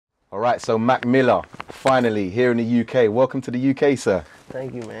All right, so Mac Miller, finally here in the UK. Welcome to the UK, sir.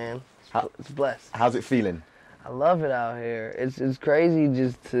 Thank you, man. How- It's blessed. How's it feeling? I love it out here. It's crazy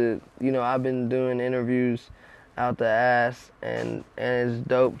just to, I've been doing interviews out the ass, and it's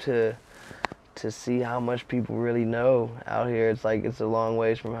dope to see how much people really know out here. It's like it's a long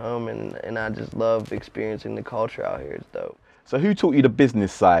ways from home, and I just love experiencing the culture out here. It's dope. So who taught you the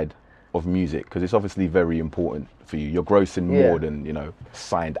business side of music? Because it's obviously very important for you. You're grossing more than,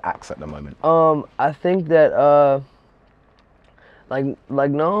 signed acts at the moment. I think that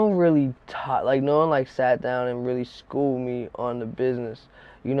like no one really taught, like no one like sat down and really schooled me on the business.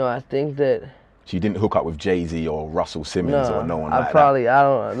 I think that So you didn't hook up with Jay-Z or Russell Simmons or no one like I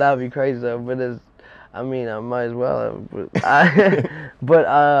don't, that would be crazy though, but I might as well have, but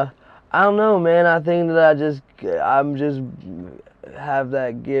I don't know, man. I think that I'm just have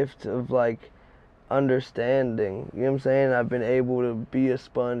that gift of like understanding, you know what I'm saying? I've been able to be a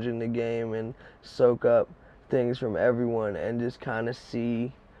sponge in the game and soak up things from everyone and just kind of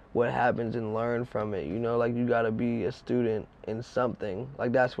see what happens and learn from it. Like you got to be a student in something.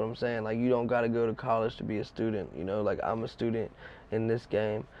 Like that's what I'm saying. Like you don't got to go to college to be a student. Like I'm a student in this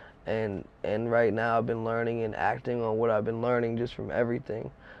game, and right now I've been learning and acting on what I've been learning just from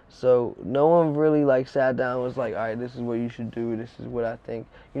everything. So no one really like sat down and was like, all right, this is what you should do. This is what I think.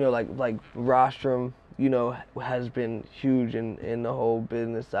 Like rostrum, has been huge in the whole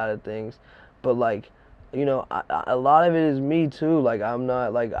business side of things, but like, a lot of it is me too. Like I'm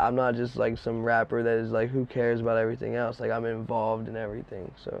not just like some rapper that is like, who cares about everything else. Like I'm involved in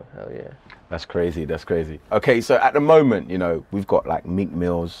everything. So hell yeah. That's crazy. That's crazy. Okay, so at the moment, we've got like Meek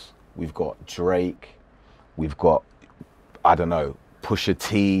Mills, we've got Drake, we've got, I don't know, Pusha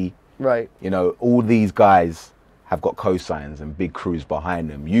T. Right. All these guys have got cosigns and big crews behind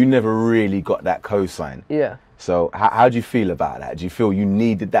them. You never really got that cosign. Yeah. So how do you feel about that? Do you feel you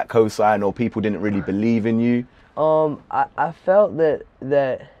needed that cosign, or people didn't really believe in you? I felt that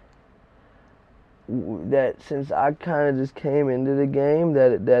since I kind of just came into the game,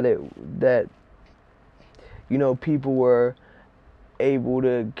 that people were able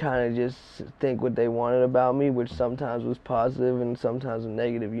to kind of just think what they wanted about me, which sometimes was positive and sometimes was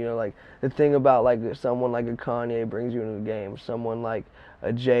negative. Like the thing about like someone like a Kanye brings you into the game, someone like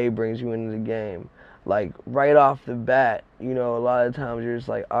a Jay brings you into the game. Like right off the bat, a lot of times you're just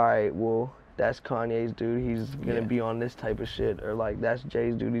like, all right, well, that's Kanye's dude, he's gonna be on this type of shit, or like that's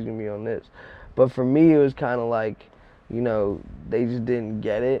Jay's dude, he's gonna be on this. But for me, it was kind of like, they just didn't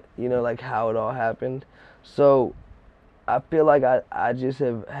get it, like how it all happened. So I feel like I just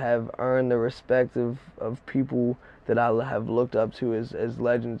have earned the respect of people that I have looked up to as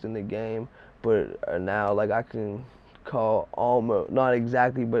legends in the game, but are now like I can call almost, not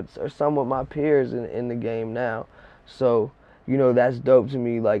exactly, but are somewhat my peers in the game now. So, that's dope to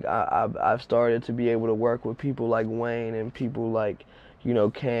me. Like I've started to be able to work with people like Wayne and people like,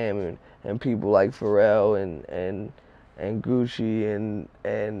 Cam and people like Pharrell and Gucci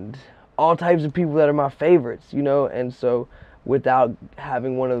and all types of people that are my favorites, and so without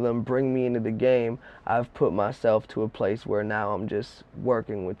having one of them bring me into the game, I've put myself to a place where now I'm just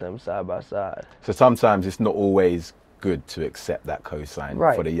working with them side by side. So sometimes it's not always good to accept that cosign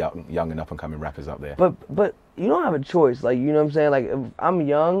Right. for the young and up and coming rappers out there. But you don't have a choice. Like, what I'm saying? Like, if I'm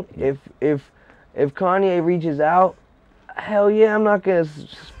young, if Kanye reaches out, hell yeah, I'm not gonna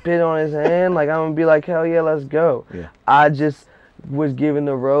spit on his hand. Like, I'm gonna be like, hell yeah, let's go. Yeah. I just was given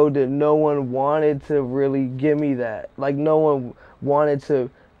the road that no one wanted to really give me that. Like, no one wanted to.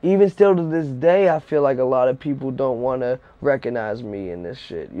 Even still to this day, I feel like a lot of people don't want to recognize me in this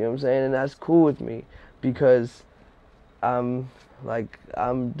shit. You know what I'm saying? And that's cool with me because I'm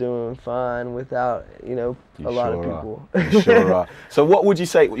doing fine without, a lot of people. You sure are. So what would you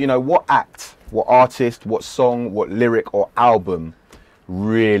say, what act, what artist, what song, what lyric or album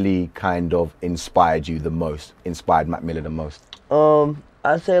really kind of inspired you the most, inspired Mac Miller the most?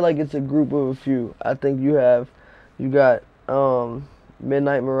 I'd say like it's a group of a few. I think you got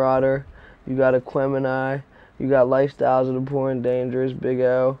Midnight Marauder, you got Aquemini, you got Lifestyles of the Poor and Dangerous, Big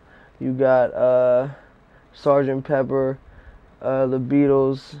L, you got Sgt. Pepper, the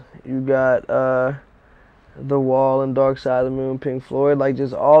Beatles, you got The Wall and Dark Side of the Moon, Pink Floyd, like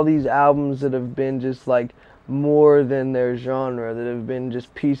just all these albums that have been just like more than their genre, that have been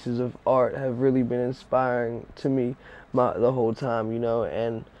just pieces of art, have really been inspiring to me the whole time,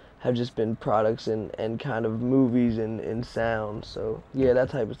 and have just been products and kind of movies and sound. So yeah, that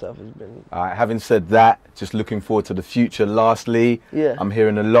type of stuff has been. All right, having said that, just looking forward to the future. Lastly, Yeah. I'm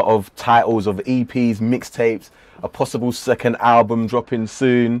hearing a lot of titles of EPs, mixtapes, a possible second album dropping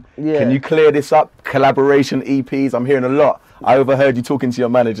soon. Yeah. Can you clear this up? Collaboration EPs, I'm hearing a lot. I overheard you talking to your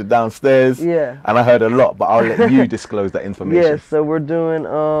manager downstairs. Yeah. And I heard a lot, but I'll let you disclose that information. Yeah, so we're doing,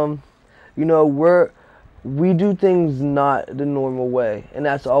 you know, we do things not the normal way, and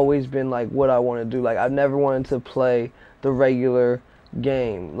that's always been like what I want to do. Like, I've never wanted to play the regular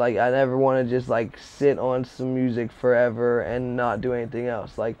game. Like, I never want to just like sit on some music forever and not do anything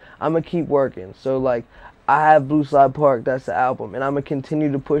else. Like, I'm gonna keep working. So like, I have Blue Slide Park, that's the album, and I'm gonna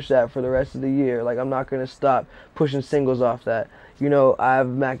continue to push that for the rest of the year. Like, I'm not gonna stop pushing singles off that. You know, I have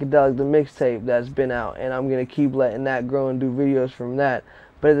Macadelic, the mixtape that's been out, and I'm gonna keep letting that grow and do videos from that.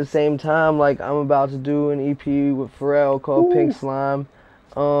 But at the same time, like, I'm about to do an EP with Pharrell called Ooh. Pink Slime.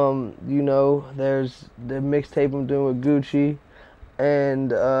 You know, there's the mixtape I'm doing with Gucci,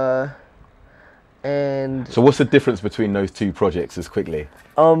 and So what's the difference between those two projects, as quickly?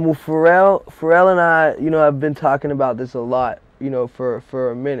 well, Pharrell and I, you know, I've been talking about this a lot, you know,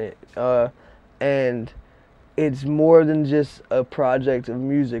 for a minute, and it's more than just a project of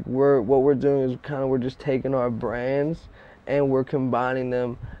music. What we're doing is we're just taking our brands and we're combining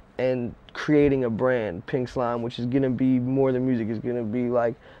them and creating a brand, Pink Slime, which is gonna be more than music. It's gonna be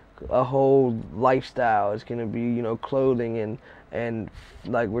like a whole lifestyle. It's gonna be, you know, clothing and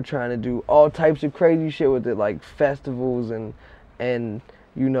like we're trying to do all types of crazy shit with it, like festivals and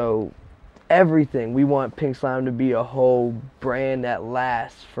you know, everything. We want Pink Slime to be a whole brand that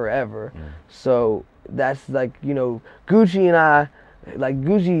lasts forever. So that's like, you know, Gucci and I, like,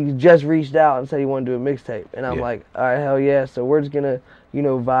 Gucci just reached out and said he wanted to do a mixtape, and I'm like, all right, hell yeah. So we're just gonna, you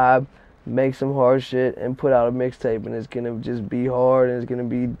know, vibe, make some hard shit, and put out a mixtape, and it's gonna just be hard, and it's gonna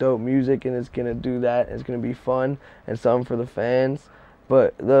be dope music, and it's gonna do that, and it's gonna be fun and something for the fans.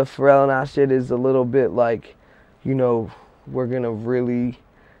 But the Pharrell and I shit is a little bit like, you know, we're gonna really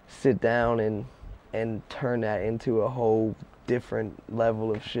sit down and turn that into a whole different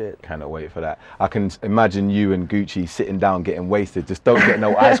level of shit. Cannot wait for that. I can imagine you and Gucci sitting down getting wasted. Just don't get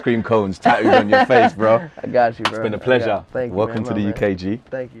no ice cream cones tattooed on your face, bro. I got you, bro. It's been a pleasure. Thank you, Welcome man, to the man. UKG.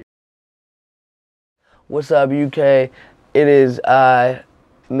 Thank you. What's up, UK? It is I,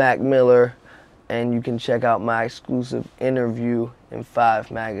 Mac Miller, and you can check out my exclusive interview in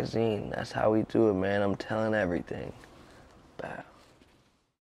 5 magazine. That's how we do it, man. I'm telling everything. Bow.